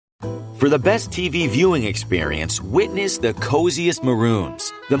For the best TV viewing experience, witness the coziest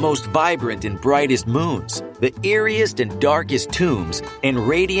maroons, the most vibrant and brightest moons, the eeriest and darkest tombs, and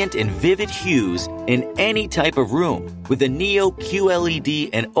radiant and vivid hues in any type of room with the Neo QLED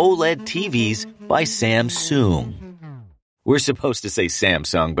and OLED TVs by Samsung. We're supposed to say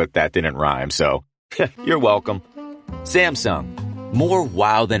Samsung, but that didn't rhyme, so you're welcome. Samsung, more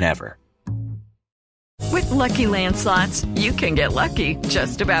wow than ever. With Lucky Land Slots, you can get lucky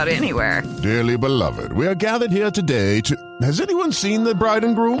just about anywhere. Dearly beloved, we are gathered here today to... Has anyone seen the bride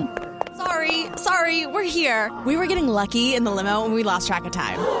and groom? Sorry, we're here. We were getting lucky in the limo and we lost track of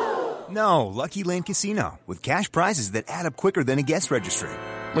time. No, Lucky Land Casino, with cash prizes that add up quicker than a guest registry.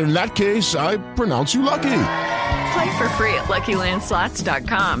 In that case, I pronounce you lucky. Play for free at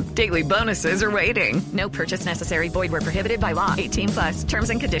LuckyLandSlots.com. Daily bonuses are waiting. No purchase necessary. Void where prohibited by law. 18+. Terms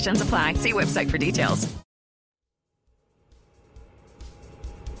and conditions apply. See website for details.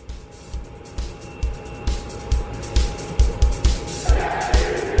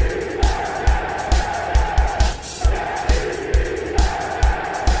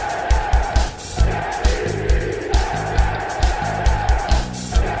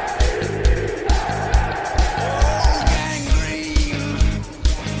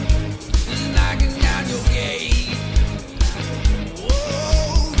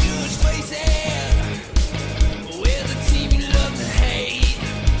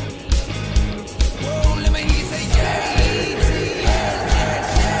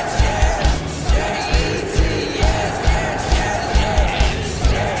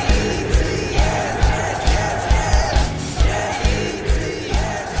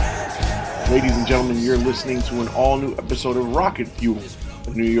 Ladies and gentlemen, you're listening to an all-new episode of Rocket Fuel,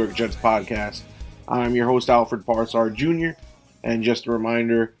 the New York Jets podcast. I'm your host, Alfred Parsard Jr., and just a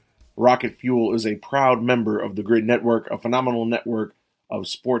reminder, Rocket Fuel is a proud member of the Grid Network, a phenomenal network of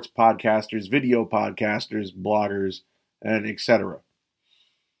sports podcasters, video podcasters, bloggers, and etc.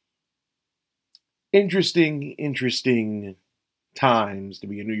 Interesting times to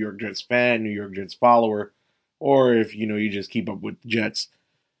be a New York Jets fan, New York Jets follower, or if you just keep up with the Jets.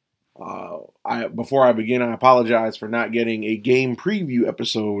 Before I begin, I apologize for not getting a game preview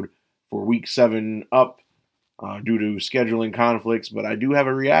episode for Week 7 up due to scheduling conflicts, but I do have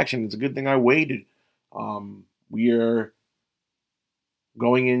a reaction. It's a good thing I waited. We are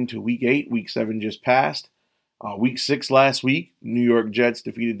going into Week 8. Week 7 just passed. Week 6 last week, New York Jets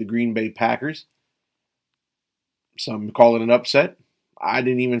defeated the Green Bay Packers. Some call it an upset. I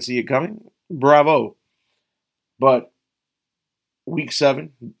didn't even see it coming. Bravo. But Week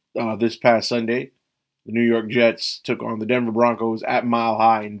 7... this past Sunday, the New York Jets took on the Denver Broncos at Mile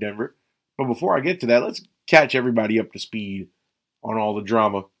High in Denver. But before I get to that, let's catch everybody up to speed on all the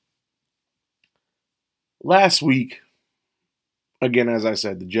drama. Last week, again, as I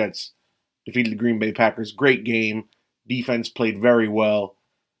said, the Jets defeated the Green Bay Packers. Great game. Defense played very well,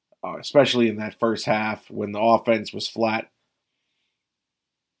 especially in that first half when the offense was flat.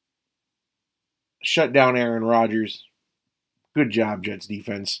 Shut down Aaron Rodgers. Good job, Jets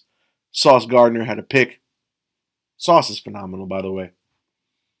defense. Sauce Gardner had a pick. Sauce is phenomenal, by the way.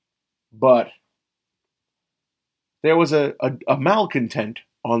 But there was a malcontent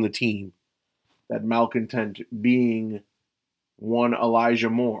on the team. That malcontent being one Elijah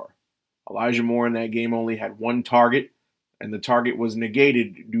Moore. Elijah Moore in that game only had one target, and the target was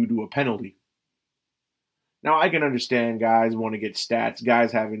negated due to a penalty. Now, I can understand guys want to get stats.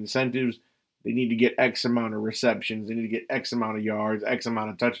 Guys have incentives. They need to get X amount of receptions. They need to get X amount of yards, X amount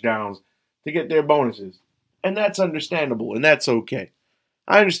of touchdowns to get their bonuses. And that's understandable, and that's okay.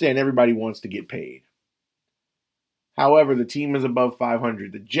 I understand everybody wants to get paid. However, the team is above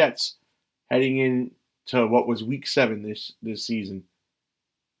 500. The Jets, heading into what was Week 7 this season,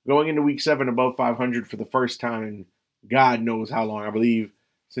 going into Week 7 above 500 for the first time in God knows how long, I believe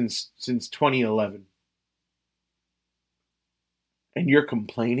since 2011. And you're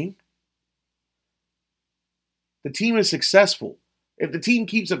complaining? The team is successful. If the team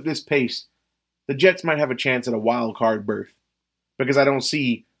keeps up this pace, the Jets might have a chance at a wild card berth. Because I don't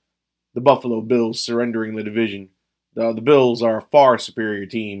see the Buffalo Bills surrendering the division. The Bills are a far superior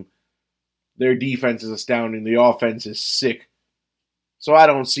team. Their defense is astounding. The offense is sick. So I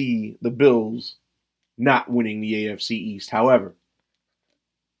don't see the Bills not winning the AFC East. However,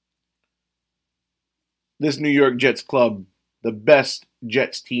 this New York Jets club, the best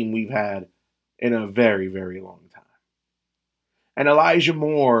Jets team we've had in a very, very long time. And Elijah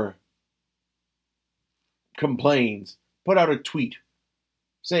Moore complains, put out a tweet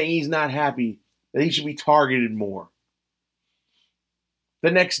saying he's not happy, that he should be targeted more.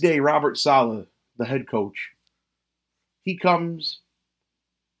 The next day, Robert Saleh, the head coach, he comes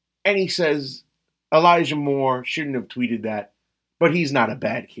And he says Elijah Moore shouldn't have tweeted that, but he's not a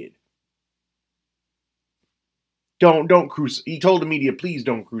bad kid. Don't crucify. He told the media, please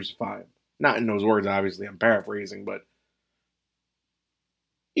don't crucify him. Not in those words, obviously. I'm paraphrasing, but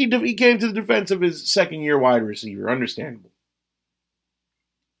he came to the defense of his second-year wide receiver. Understandable.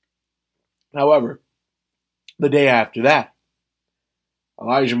 However, the day after that,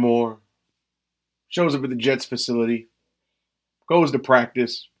 Elijah Moore shows up at the Jets facility, goes to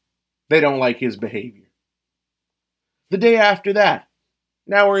practice. They don't like his behavior. The day after that,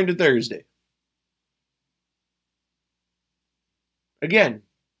 now we're into Thursday. Again,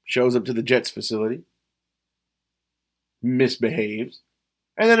 shows up to the Jets facility, misbehaves,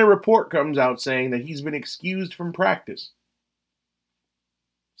 and then a report comes out saying that he's been excused from practice.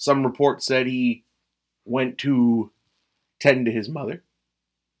 Some reports said he went to tend to his mother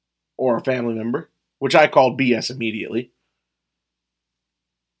or a family member, which I called BS immediately.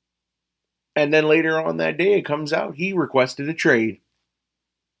 And then later on that day, it comes out he requested a trade.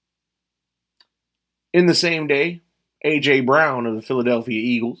 In the same day, A.J. Brown of the Philadelphia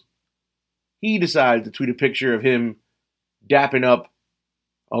Eagles, he decided to tweet a picture of him dapping up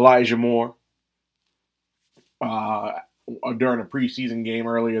Elijah Moore during a preseason game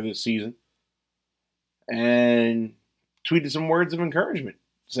earlier this season, and tweeted some words of encouragement,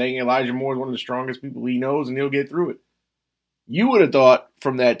 saying Elijah Moore is one of the strongest people he knows and he'll get through it. You would have thought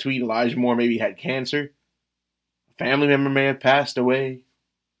from that tweet Elijah Moore maybe had cancer, a family member may have passed away,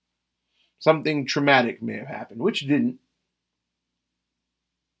 something traumatic may have happened, which didn't.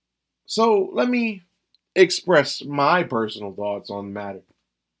 So let me express my personal thoughts on the matter.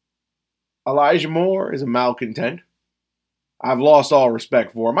 Elijah Moore is a malcontent. I've lost all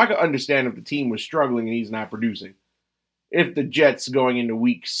respect for him. I could understand if the team was struggling and he's not producing. If the Jets going into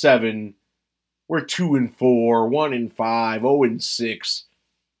week 7 were 2-4, 1-5, 0-6,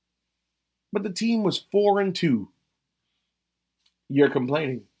 but the team was 4-2, you're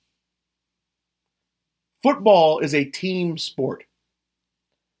complaining. Football is a team sport.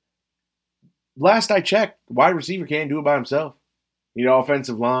 Last I checked, wide receiver can't do it by himself. You know,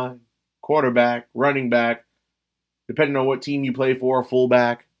 offensive line, quarterback, running back, depending on what team you play for, a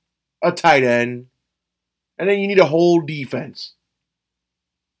fullback, a tight end, and then you need a whole defense.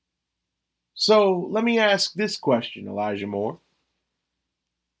 So let me ask this question, Elijah Moore.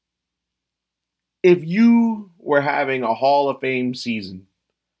 If you were having a Hall of Fame season,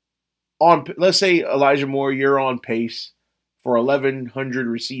 let's say, Elijah Moore, you're on pace for 1,100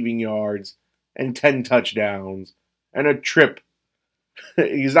 receiving yards and 10 touchdowns and a trip.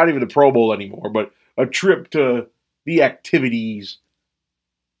 He's not even the Pro Bowl anymore, but a trip to the activities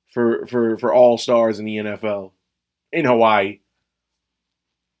for all-stars in the NFL in Hawaii.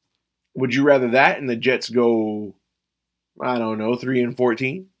 Would you rather that and the Jets go,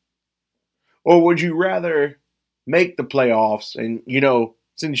 3-14? Or would you rather make the playoffs and,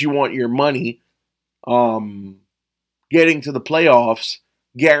 since you want your money, getting to the playoffs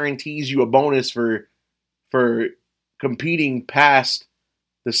guarantees you a bonus for competing past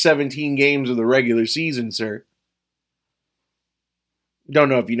the 17 games of the regular season, sir? Don't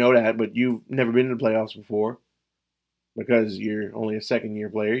know if you know that, but you've never been to the playoffs before because you're only a second-year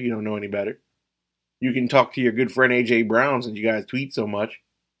player. You don't know any better. You can talk to your good friend A.J. Brown since you guys tweet so much.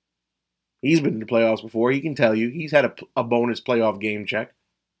 He's been to the playoffs before. He can tell you. He's had a bonus playoff game check.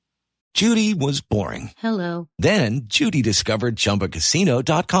 Judy was boring. Hello. Then Judy discovered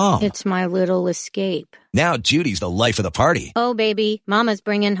ChumbaCasino.com. It's my little escape. Now Judy's the life of the party. Oh, baby, mama's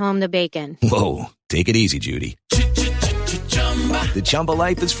bringing home the bacon. Whoa, take it easy, Judy. The Chumba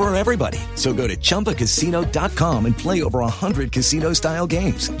life is for everybody. So go to ChumbaCasino.com and play over 100 casino-style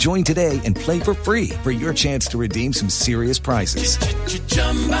games. Join today and play for free for your chance to redeem some serious prizes.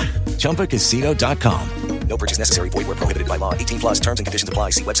 ChumbaCasino.com. No purchase necessary. Void where prohibited by law. 18+ terms and conditions apply.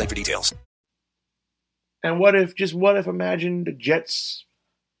 See website for details. And what if imagine the Jets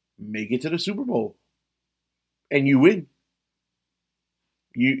make it to the Super Bowl and you win?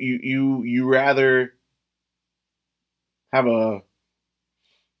 You rather have a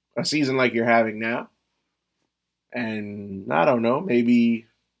season like you're having now, and I don't know, maybe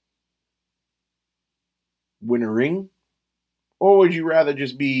win a ring? Or would you rather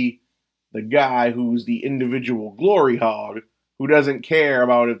just be the guy who's the individual glory hog who doesn't care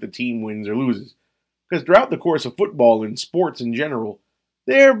about if the team wins or loses? Because throughout the course of football and sports in general,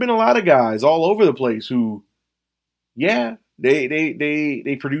 there have been a lot of guys all over the place who, they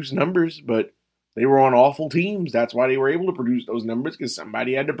produce numbers, but they were on awful teams. That's why they were able to produce those numbers, because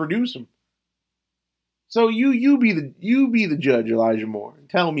somebody had to produce them. So you be the judge, Elijah Moore, and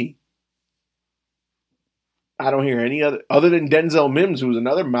tell me. I don't hear any other than Denzel Mims, who's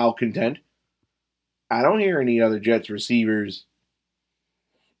another malcontent. I don't hear any other Jets receivers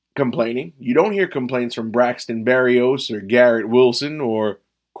complaining. You don't hear complaints from Braxton Berrios or Garrett Wilson or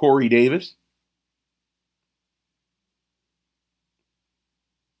Corey Davis.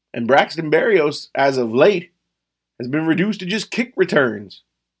 And Braxton Berrios, as of late, has been reduced to just kick returns.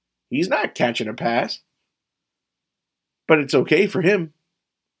 He's not catching a pass. But it's okay for him.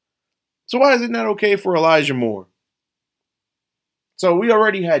 So why is it not okay for Elijah Moore? So we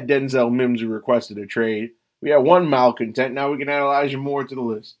already had Denzel Mims who requested a trade. We had one malcontent. Now we can add Elijah Moore to the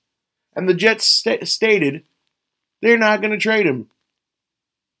list. And the Jets stated they're not going to trade him.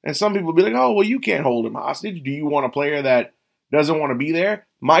 And some people will be like, oh, well, you can't hold him hostage. Do you want a player that doesn't want to be there?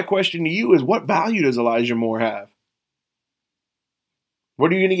 My question to you is, what value does Elijah Moore have?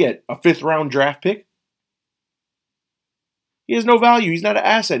 What are you going to get? A 5th-round draft pick? He has no value. He's not an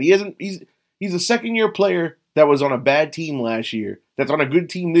asset. He's a second-year player that was on a bad team last year, that's on a good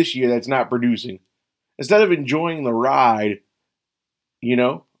team this year that's not producing. Instead of enjoying the ride,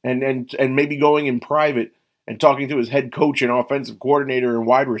 and maybe going in private and talking to his head coach and offensive coordinator and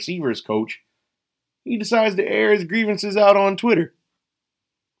wide receivers coach, he decides to air his grievances out on Twitter.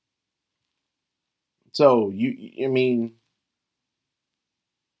 So,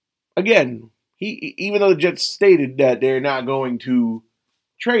 again, even though the Jets stated that they're not going to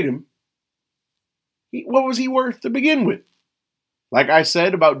trade him, what was he worth to begin with? Like I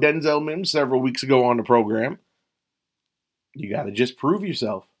said about Denzel Mims several weeks ago on the program, you got to just prove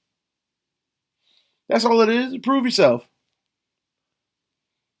yourself. That's all it is, prove yourself.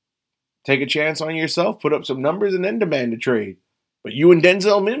 Take a chance on yourself, put up some numbers, and then demand a trade. But you and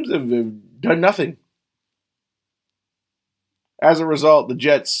Denzel Mims have done nothing. As a result, the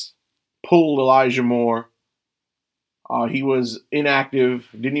Jets pulled Elijah Moore. He was inactive,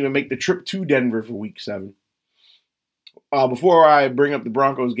 didn't even make the trip to Denver for Week 7. Before I bring up the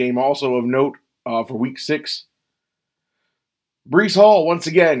Broncos game, also of note for Week 6, Breece Hall, once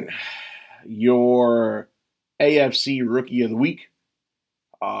again, your AFC Rookie of the Week.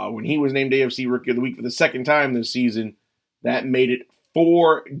 When he was named AFC Rookie of the Week for the second time this season, that made it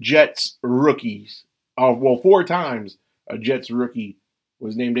 4 Jets rookies. 4 times a Jets rookie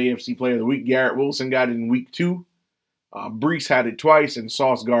was named AFC Player of the Week. Garrett Wilson got it in Week 2. Breece had it twice, and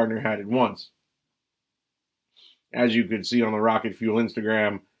Sauce Gardner had it once. As you could see on the Rocket Fuel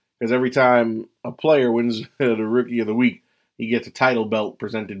Instagram, because every time a player wins the Rookie of the Week, he gets a title belt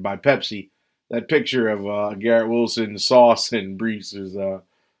presented by Pepsi. That picture of Garrett Wilson, Sauce, and Breece is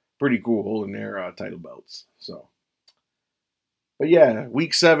pretty cool, holding their title belts. But yeah,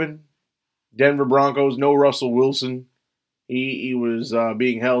 Week 7, Denver Broncos, no Russell Wilson. He was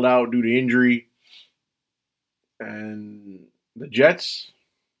being held out due to injury. And the Jets,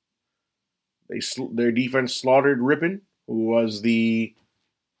 their defense slaughtered Rippon, who was the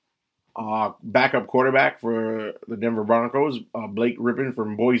backup quarterback for the Denver Broncos, Blake Rippon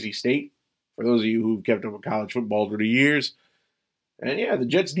from Boise State, for those of you who've kept up with college football through the years. And yeah, the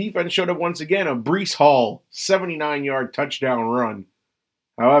Jets defense showed up once again. A Breece Hall 79-yard touchdown run.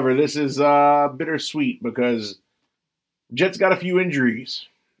 However, this is bittersweet because Jets got a few injuries.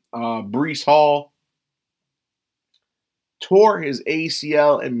 Breece Hall tore his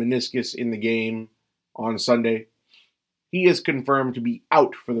ACL and meniscus in the game on Sunday. He is confirmed to be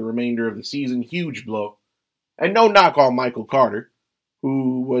out for the remainder of the season. Huge blow. And no knock on Michael Carter,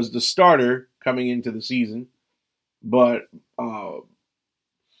 who was the starter coming into the season. But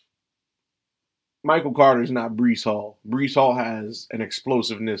Michael Carter's not Breece Hall. Breece Hall has an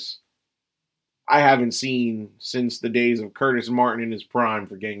explosiveness I haven't seen since the days of Curtis Martin in his prime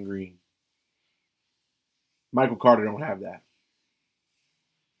for Gang Green. Michael Carter don't have that.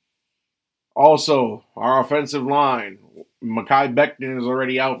 Also, our offensive line, Mekhi Becton is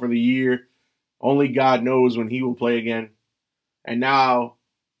already out for the year. Only God knows when he will play again. And now,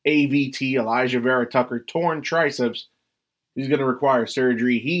 AVT, Elijah Vera Tucker, torn triceps. He's going to require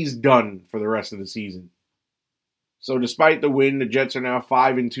surgery. He's done for the rest of the season. So despite the win, the Jets are now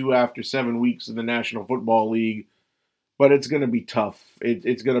 5-2 after 7 weeks in the National Football League. But it's going to be tough.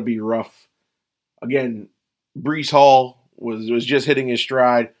 It's going to be rough. Again, Breece Hall was just hitting his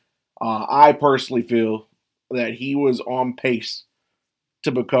stride. I personally feel that he was on pace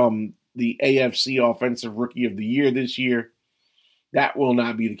to become the AFC Offensive Rookie of the Year this year. That will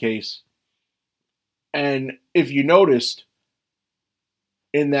not be the case. And if you noticed,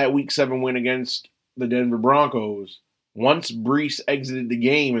 in that Week 7 win against the Denver Broncos, once Breece exited the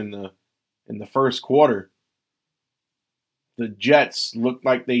game in the first quarter, the Jets looked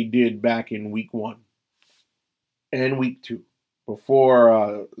like they did back in Week 1 and Week 2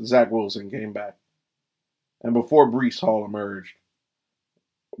 before Zach Wilson came back. and before Breece Hall emerged.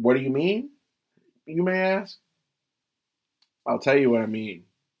 What do you mean, you may ask? I'll tell you what I mean.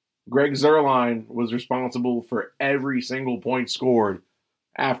 Greg Zuerlein was responsible for every single point scored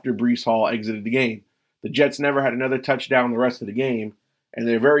after Breece Hall exited the game. The Jets never had another touchdown the rest of the game, and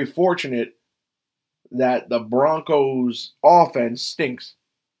they're very fortunate that the Broncos' offense stinks.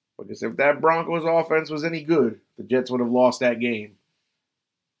 Because if that Broncos offense was any good, the Jets would have lost that game.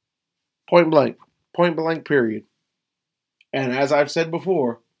 Point blank, period. And as I've said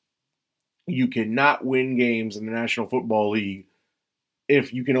before, you cannot win games in the National Football League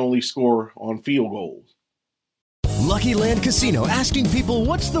if you can only score on field goals. Lucky Land Casino, asking people,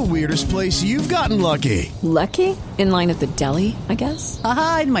 what's the weirdest place you've gotten lucky? Lucky? In line at the deli, I guess?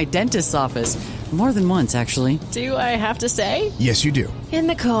 Aha, in my dentist's office. More than once, actually. Do I have to say? Yes, you do. In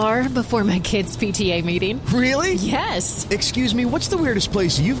the car before my kids' PTA meeting. Really? Yes. Excuse me, what's the weirdest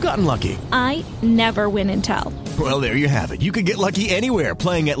place you've gotten lucky? I never win and tell. Well, there you have it. You can get lucky anywhere,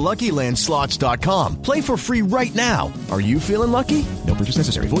 playing at LuckyLandSlots.com. Play for free right now. Are you feeling lucky? No purchase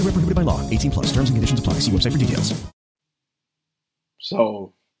necessary. Void where prohibited by law. 18+. Terms and conditions apply. See website for details.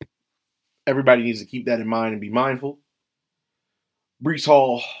 So, everybody needs to keep that in mind and be mindful. Breece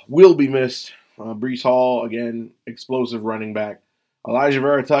Hall will be missed. Breece Hall, again, explosive running back. Elijah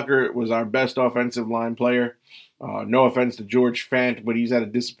Vera Tucker was our best offensive line player. No offense to George Fant, but he's had a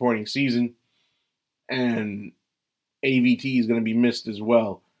disappointing season. And AVT is going to be missed as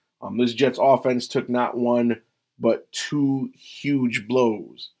well. This Jets offense took not one, but two huge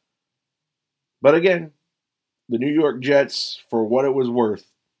blows. But again, the New York Jets, for what it was worth,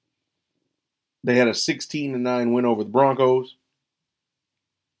 they had a 16-9 win over the Broncos.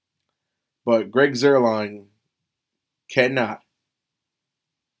 But Greg Zuerlein cannot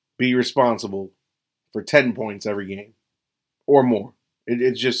be responsible for 10 points every game or more.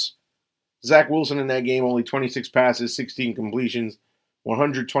 It's just Zach Wilson in that game, only 26 passes, 16 completions,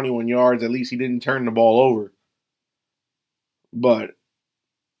 121 yards. At least he didn't turn the ball over. But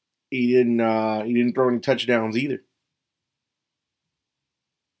he didn't throw any touchdowns either.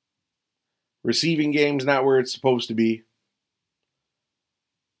 Receiving game's not where it's supposed to be.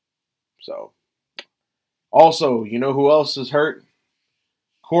 So, also, you know who else is hurt?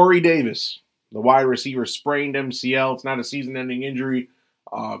 Corey Davis, the wide receiver, sprained MCL. It's not a season-ending injury.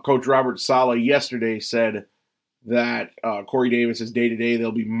 Coach Robert Saleh yesterday said that Corey Davis is day-to-day.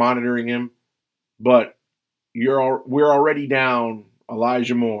 They'll be monitoring him. But we're already down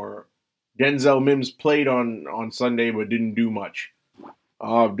Elijah Moore. Denzel Mims played on Sunday but didn't do much.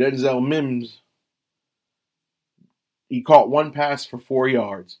 Denzel Mims, he caught one pass for 4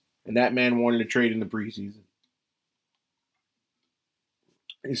 yards. And that man wanted to trade in the preseason.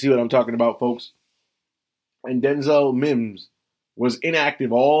 You see what I'm talking about, folks? And Denzel Mims was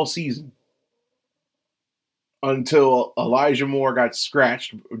inactive all season until Elijah Moore got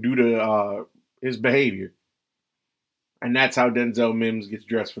scratched due to his behavior. And that's how Denzel Mims gets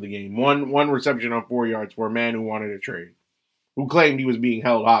dressed for the game. One reception on 4 yards for a man who wanted a trade, who claimed he was being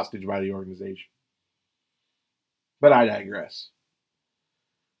held hostage by the organization. But I digress.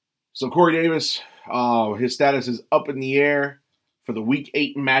 So Corey Davis, his status is up in the air for the Week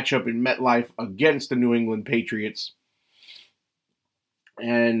 8 matchup in MetLife against the New England Patriots.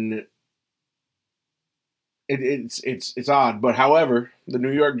 And it's odd. But however, the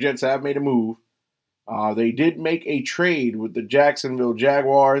New York Jets have made a move. They did make a trade with the Jacksonville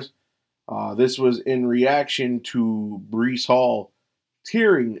Jaguars. This was in reaction to Breece Hall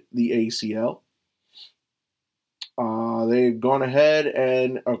tearing the ACL. They've gone ahead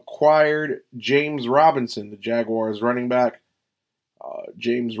and acquired James Robinson, the Jaguars running back.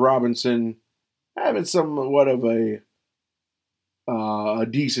 James Robinson having somewhat of a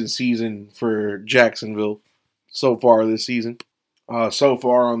decent season for Jacksonville so far this season. So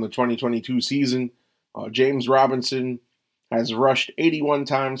far on the 2022 season, James Robinson has rushed 81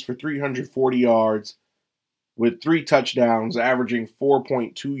 times for 340 yards with 3 touchdowns, averaging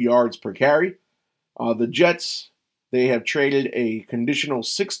 4.2 yards per carry. The Jets, they have traded a conditional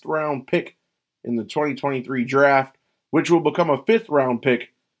 6th-round pick in the 2023 draft, which will become a 5th-round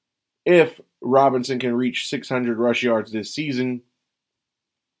pick if Robinson can reach 600 rush yards this season.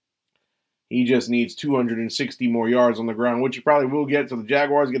 He just needs 260 more yards on the ground, which he probably will get. So the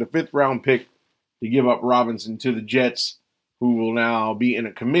Jaguars get a 5th-round pick to give up Robinson to the Jets, who will now be in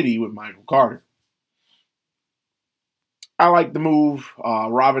a committee with Michael Carter. I like the move.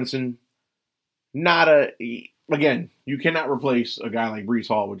 Robinson, again, you cannot replace a guy like Breece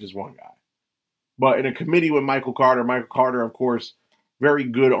Hall with just one guy. But in a committee with Michael Carter, of course, very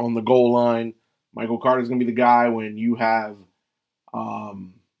good on the goal line. Michael Carter is going to be the guy when you have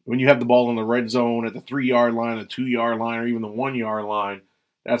when you have the ball in the red zone at the 3-yard line, the 2-yard line, or even the 1-yard line,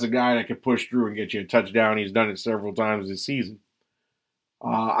 that's a guy that can push through and get you a touchdown. He's done it several times this season.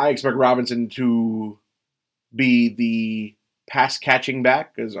 I expect Robinson to be the pass-catching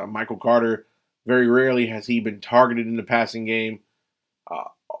back, because Michael Carter, very rarely has he been targeted in the passing game,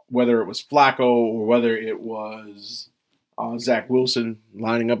 whether it was Flacco or whether it was Zach Wilson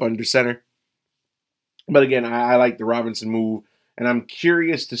lining up under center. But again, I like the Robinson move, and I'm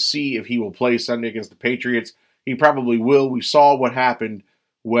curious to see if he will play Sunday against the Patriots. He probably will. We saw what happened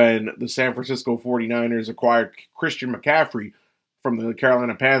when the San Francisco 49ers acquired Christian McCaffrey from the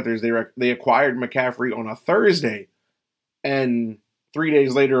Carolina Panthers. They acquired McCaffrey on a Thursday, and 3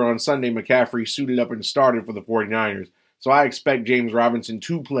 days later on Sunday, McCaffrey suited up and started for the 49ers. So I expect James Robinson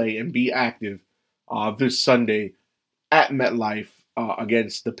to play and be active this Sunday at MetLife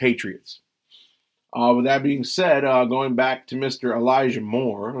against the Patriots. With that being said, going back to Mr. Elijah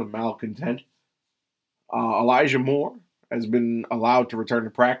Moore, the malcontent, Elijah Moore has been allowed to return to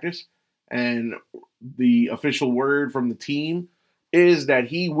practice, and the official word from the team is that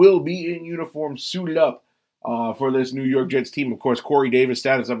he will be in uniform, suited up for this New York Jets team. Of course, Corey Davis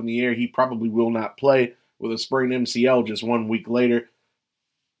status up in the air. He probably will not play with a sprained MCL just 1 week later.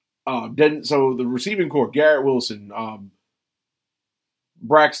 So the receiving corps, Garrett Wilson,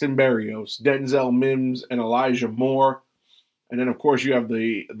 Braxton Berrios, Denzel Mims, and Elijah Moore. And then, of course, you have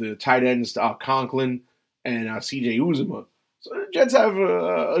the tight ends, Conklin and CJ Uzomah. So the Jets have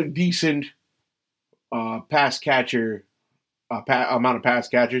a decent pass catcher amount of pass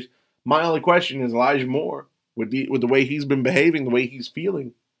catchers. My only question is Elijah Moore, with the way he's been behaving, the way he's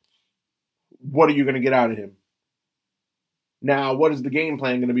feeling, what are you going to get out of him? Now, what is the game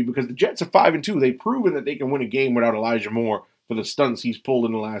plan going to be? Because the Jets are 5-2. They've proven that they can win a game without Elijah Moore for the stunts he's pulled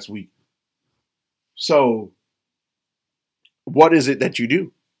in the last week. So, what is it that you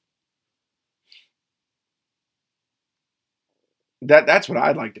do? That's what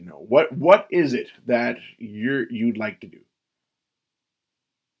I'd like to know. What is it that you'd like to do?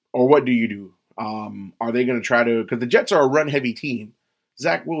 Or what do you do? Are they going to try to... Because the Jets are a run-heavy team.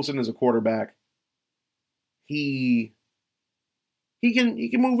 Zach Wilson is a quarterback. He can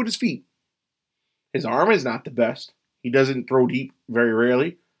move with his feet. His arm is not the best. He doesn't throw deep very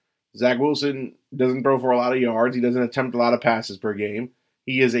rarely. Zach Wilson doesn't throw for a lot of yards. He doesn't attempt a lot of passes per game.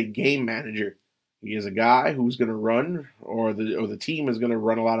 He is a game manager. He is a guy who's going to run, or the team is going to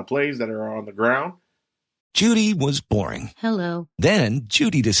run a lot of plays that are on the ground. Judy was boring. Hello. Then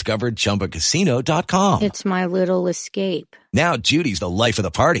Judy discovered ChumbaCasino.com. It's my little escape. Now Judy's the life of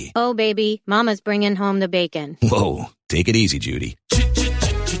the party. Oh, baby, mama's bringing home the bacon. Whoa, take it easy, Judy.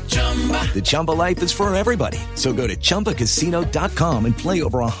 The Chumba life is for everybody. So go to ChumbaCasino.com and play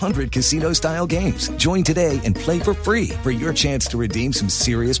over 100 casino-style games. Join today and play for free for your chance to redeem some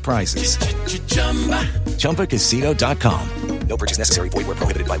serious prizes. ChumbaCasino.com. No purchase necessary. Void where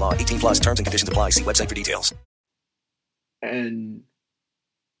prohibited by law. 18 plus terms and conditions apply. See website for details. And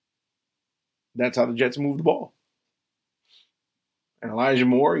that's how the Jets move the ball. And Elijah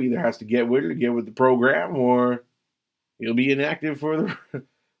Moore either has to get with it, get with the program, or he'll be inactive for the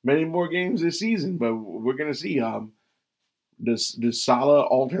many more games this season. But we're going to see. Does Saleh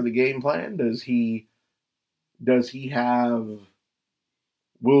alter the game plan? Does he have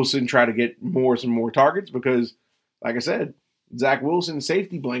Wilson try to get some more targets? Because, like I said, Zach Wilson's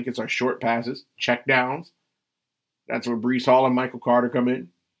safety blankets are short passes, check downs. That's where Breece Hall and Michael Carter come in.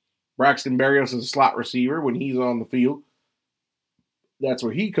 Braxton Berrios is a slot receiver when he's on the field. That's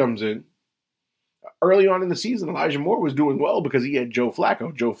where he comes in. Early on in the season, Elijah Moore was doing well because he had Joe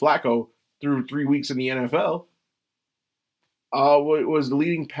Flacco. Joe Flacco, through 3 weeks in the NFL, was the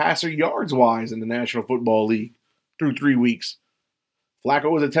leading passer yards-wise in the National Football League through 3 weeks.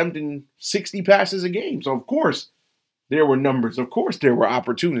 Flacco was attempting 60 passes a game. So, of course, there were numbers. Of course, there were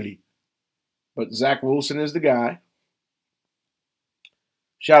opportunity. But Zach Wilson is the guy.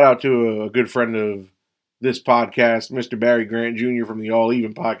 Shout out to a good friend of this podcast, Mr. Barry Grant Jr. from the All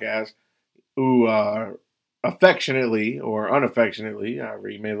Even podcast, who affectionately or unaffectionately, however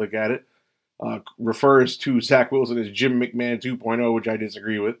you may look at it, refers to Zach Wilson as Jim McMahon 2.0, which I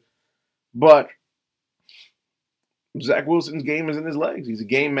disagree with. But Zach Wilson's game is in his legs. He's a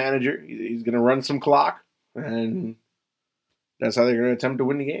game manager. He's going to run some clock, and that's how they're going to attempt to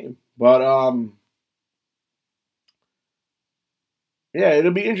win the game. But, yeah,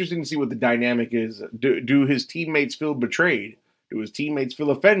 it'll be interesting to see what the dynamic is. Do his teammates feel betrayed? Do his teammates feel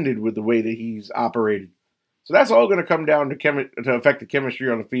offended with the way that he's operated? So that's all going to come down to affect the chemistry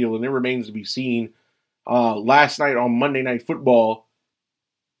on the field, and it remains to be seen. Last night on Monday Night Football,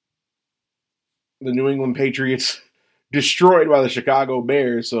 the New England Patriots destroyed by the Chicago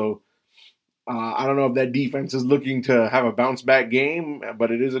Bears. So I don't know if that defense is looking to have a bounce back game,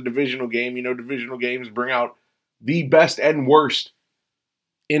 but it is a divisional game. You know, divisional games bring out the best and worst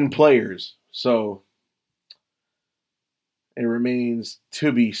in players. So it remains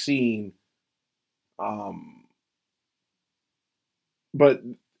to be seen. But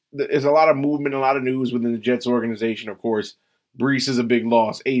there's a lot of movement, a lot of news within the Jets organization, of course. Brees is a big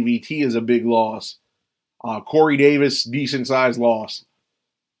loss. AVT is a big loss. Corey Davis, decent-sized loss.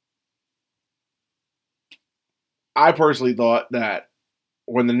 I personally thought that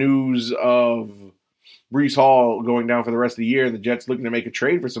when the news of Brees Hall going down for the rest of the year and the Jets looking to make a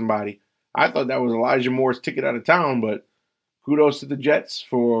trade for somebody, I thought that was Elijah Moore's ticket out of town, but kudos to the Jets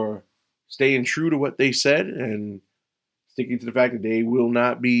for staying true to what they said and sticking to the fact that they will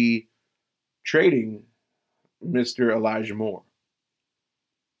not be trading Mr. Elijah Moore.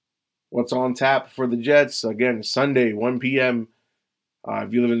 What's on tap for the Jets? Again, Sunday, 1 p.m.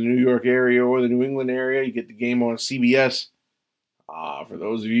 If you live in the New York area or the New England area, you get the game on CBS. For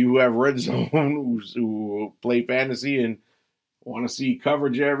those of you who have Red Zone, who play fantasy and want to see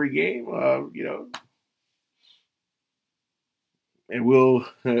coverage of every game,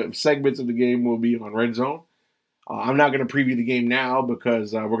 segments of the game will be on Red Zone. I'm not going to preview the game now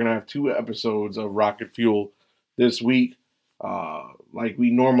because we're going to have 2 episodes of Rocket Fuel this week, like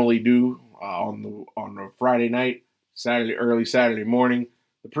we normally do on a Friday night, early Saturday morning.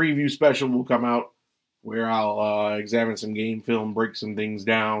 The preview special will come out where I'll examine some game film, break some things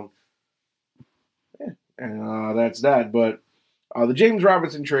down, and that's that. But the James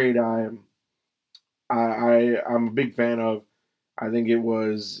Robinson trade, I'm a big fan of. I think it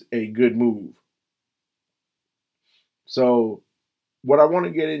was a good move. So, what I want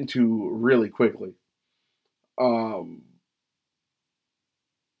to get into really quickly,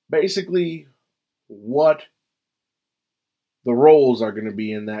 basically, what the roles are going to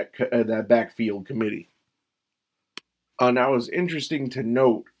be in that backfield committee. Now, it's interesting to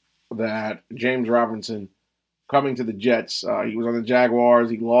note that James Robinson, coming to the Jets, he was on the Jaguars.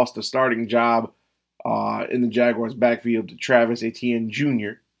 He lost the starting job in the Jaguars backfield to Travis Etienne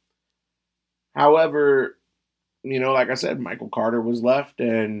Jr. However, like I said, Michael Carter was left,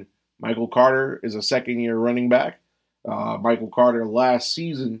 and Michael Carter is a second-year running back. Michael Carter last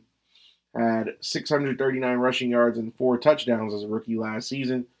season had 639 rushing yards and 4 touchdowns as a rookie last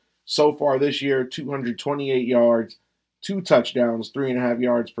season. So far this year, 228 yards, 2 touchdowns, 3.5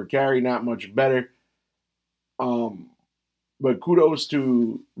 yards per carry, not much better. But kudos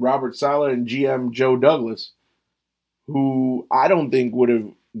to Robert Saleh and GM Joe Douglas, who I don't think would have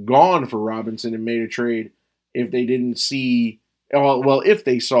gone for Robinson and made a trade if they didn't see, if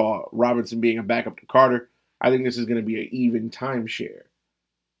they saw Robinson being a backup to Carter. I think this is going to be an even timeshare.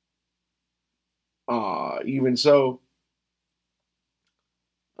 Even so,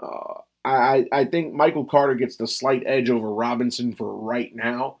 I think Michael Carter gets the slight edge over Robinson for right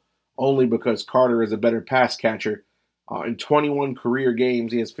now, only because Carter is a better pass catcher. In 21 career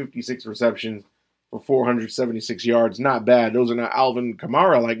games, he has 56 receptions for 476 yards. Not bad. Those are not Alvin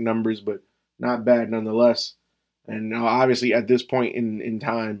Kamara-like numbers, but not bad nonetheless. And obviously, at this point in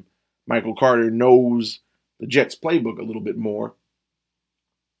time, Michael Carter knows the Jets playbook a little bit more.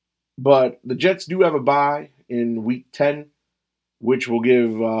 But the Jets do have a bye in Week 10, which will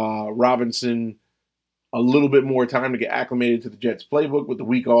give Robinson a little bit more time to get acclimated to the Jets playbook with the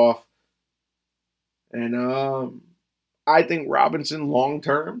week off. And I think Robinson,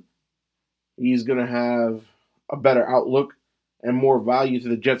 long-term, he's going to have a better outlook and more value to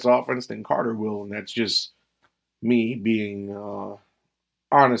the Jets offense than Carter will. And that's just me being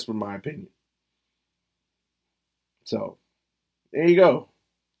honest with my opinion. So, there you go.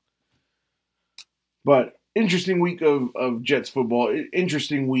 But interesting week of Jets football.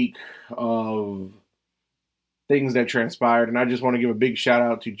 Interesting week of things that transpired. And I just want to give a big shout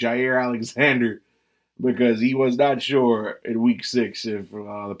out to Jair Alexander, because he was not sure in Week 6 if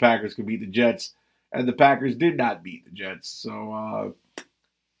the Packers could beat the Jets. And the Packers did not beat the Jets. So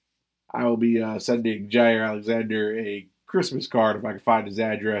I will be sending Jair Alexander a Christmas card if I can find his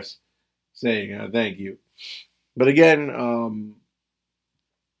address, saying thank you. But again,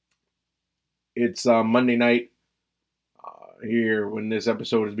 it's Monday night here when this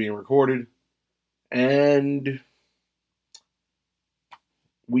episode is being recorded. And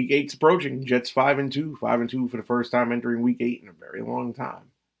Week 8's approaching. Jets 5-2. 5-2 for the first time entering Week 8 in a very long time.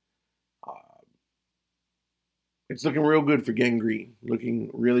 It's looking real good for Gang Green. Looking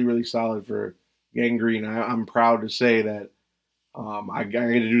really, really solid for Gang Green. I'm proud to say that I get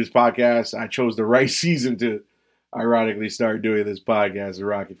to do this podcast. I chose the right season to ironically start doing this podcast, The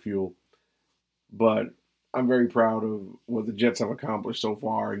Rocket Fuel. But I'm very proud of what the Jets have accomplished so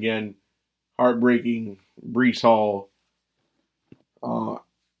far. Again, heartbreaking. Breece Hall.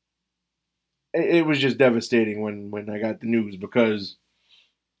 It was just devastating when I got the news because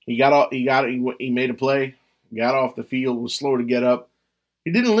he made a play, got off the field, was slow to get up.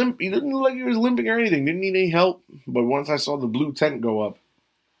 He didn't limp. He didn't look like he was limping or anything. Didn't need any help. But once I saw the blue tent go up,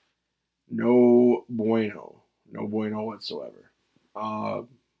 no bueno whatsoever.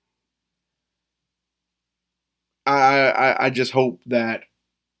 I just hope that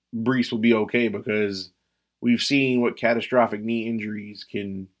Breece will be okay because we've seen what catastrophic knee injuries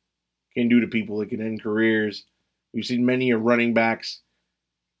can do to people. It can end careers. We've seen many of running backs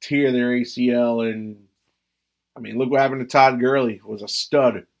tear their ACL, and I mean, look what happened to Todd Gurley. Was a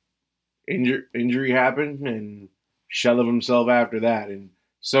stud. Injury happened, and shell of himself after that, and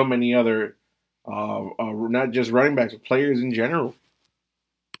so many other, not just running backs, but players in general.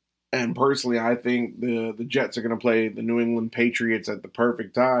 And personally, I think the Jets are going to play the New England Patriots at the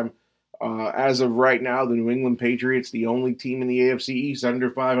perfect time. As of right now, the New England Patriots, the only team in the AFC East under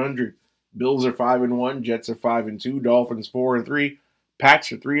 500. Bills are 5-1, Jets are 5-2, Dolphins 4-3,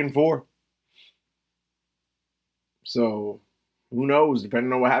 Pats are 3-4. So, who knows?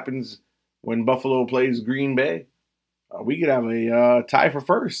 Depending on what happens when Buffalo plays Green Bay, we could have a tie for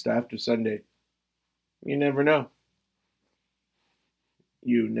first after Sunday. You never know.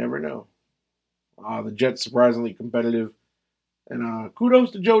 You never know. The Jets surprisingly competitive. And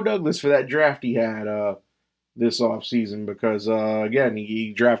kudos to Joe Douglas for that draft he had this offseason because, again,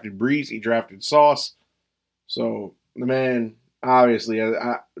 he drafted Breece, he drafted Sauce. So, the man, obviously,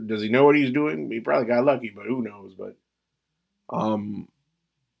 does he know what he's doing? He probably got lucky, but who knows? But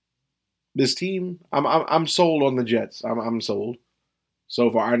this team, I'm sold on the Jets. I'm sold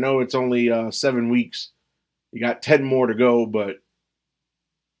so far. I know it's only 7 weeks. You got 10 more to go, but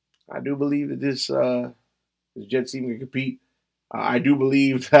I do believe that this Jets team can compete. I do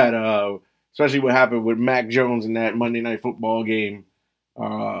believe that, especially what happened with Mac Jones in that Monday Night Football game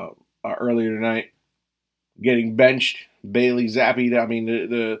earlier tonight, getting benched, Bailey Zappi. I mean,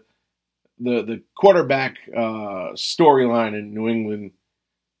 the quarterback storyline in New England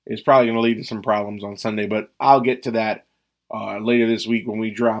is probably going to lead to some problems on Sunday, but I'll get to that later this week when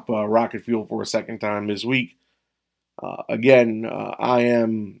we drop Rocket Fuel for a second time this week. Again, I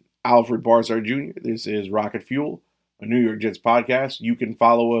am Alfred Barzar Jr. This is Rocket Fuel, a New York Jets podcast. You can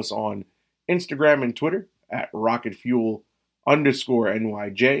follow us on Instagram and Twitter at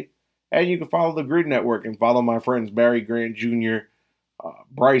RocketFuel_NYJ. And you can follow the Grid Network and follow my friends Barry Grant Jr.,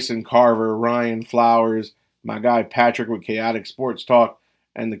 Bryson Carver, Ryan Flowers, my guy Patrick with Chaotic Sports Talk,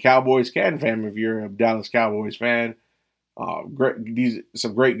 and the Cowboys Can fam if you're a Dallas Cowboys fan.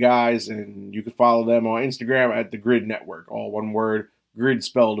 Some great guys, and you can follow them on Instagram at the Grid Network, all one word. Grid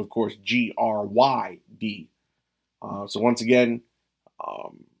spelled, of course, GRYD. So once again,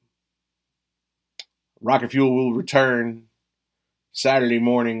 Rocket Fuel will return Saturday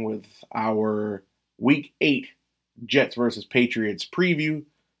morning with our Week 8 Jets versus Patriots preview,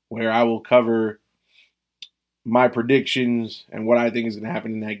 where I will cover my predictions and what I think is going to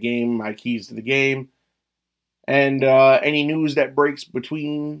happen in that game, my keys to the game, and any news that breaks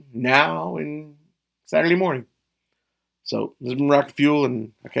between now and Saturday morning. So this has been Rocket Fuel,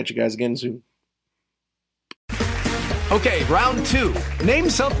 and I'll catch you guys again soon. Okay, round 2. Name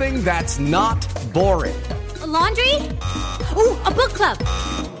something that's not boring. A laundry? Ooh, a book club.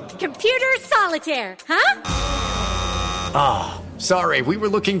 Computer solitaire, huh? Ah, sorry, we were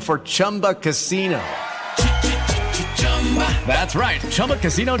looking for Chumba Casino. That's right,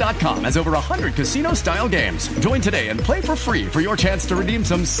 ChumbaCasino.com has over 100 casino-style games. Join today and play for free for your chance to redeem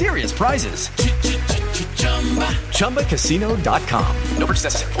some serious prizes. ChumbaCasino.com. No purchase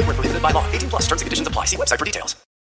necessary. Void where prohibited by law. 18+ terms and conditions apply. See website for details.